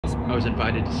I was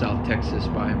invited to South Texas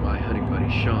by my hunting buddy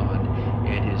Shawn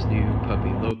and his new puppy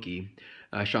Loki.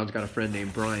 Shawn's got a friend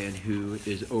named Brian who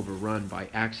is overrun by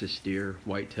axis deer,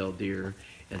 whitetail deer,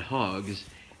 and hogs,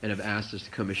 and have asked us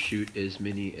to come and shoot as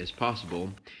many as possible.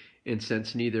 And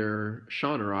since neither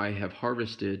Shawn or I have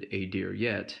harvested a deer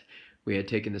yet, we had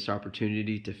taken this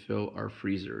opportunity to fill our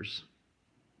freezers.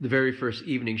 The very first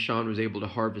evening, Shawn was able to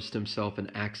harvest himself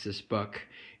an axis buck.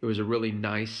 It was a really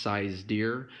nice sized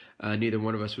deer. Neither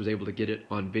one of us was able to get it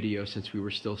on video since we were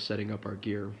still setting up our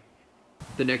gear.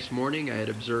 The next morning, I had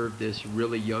observed this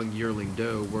really young yearling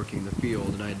doe working the field,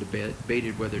 and I had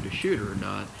debated whether to shoot her or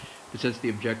not. But since the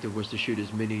objective was to shoot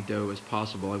as many doe as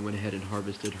possible, I went ahead and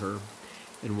harvested her,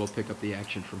 and we'll pick up the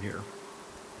action from here.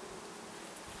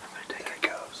 There it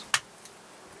goes.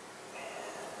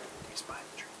 And he's by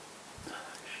the tree. Oh,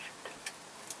 shit.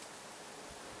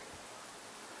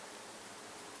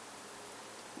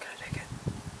 Can I take it?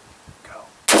 Go.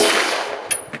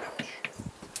 Ouch.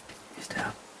 He's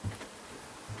down.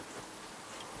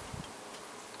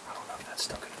 I don't know if that's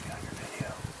still going to be on your video.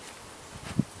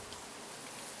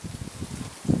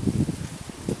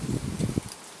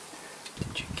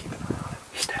 Did you keep an eye on him?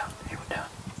 He's down. He went down.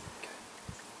 Okay.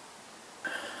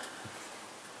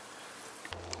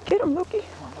 Get him, Loki.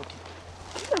 Come on, Loki.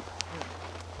 Get him.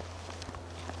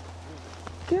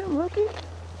 Get him, Loki.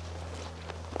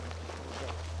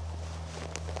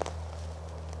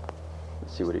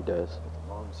 Let's see what he does.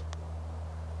 Lungs.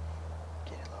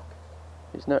 Get it, Loki.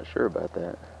 He's not sure about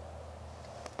that.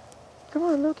 Come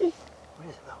on, Loki. What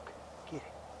is it, Loki? Get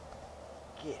it.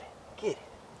 Get it. Get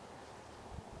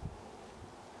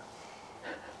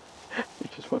it. He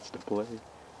just wants to play.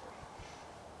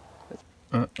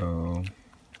 Uh-oh.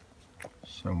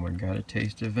 Someone got a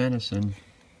taste of venison.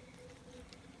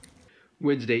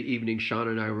 Wednesday evening, Shawn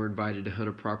and I were invited to hunt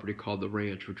a property called the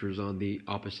Ranch, which was on the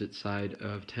opposite side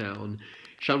of town.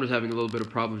 Shawn was having a little bit of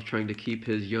problems trying to keep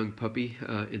his young puppy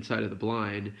inside of the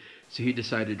blind, so he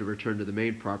decided to return to the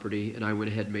main property, and I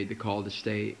went ahead and made the call to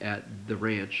stay at the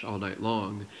ranch all night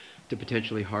long to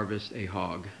potentially harvest a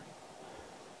hog.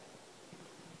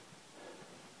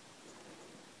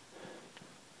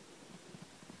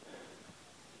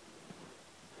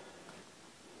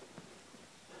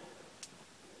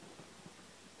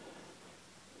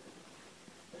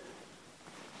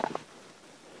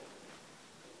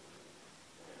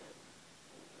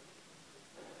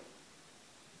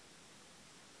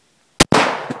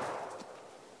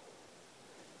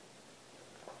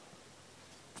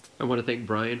 I want to thank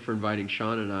Brian for inviting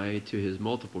Shawn and I to his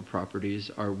multiple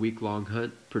properties. Our week-long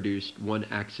hunt produced one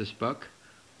axis buck,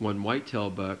 one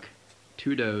whitetail buck,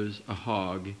 2 does, a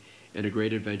hog, and a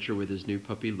great adventure with his new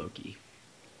puppy Loki.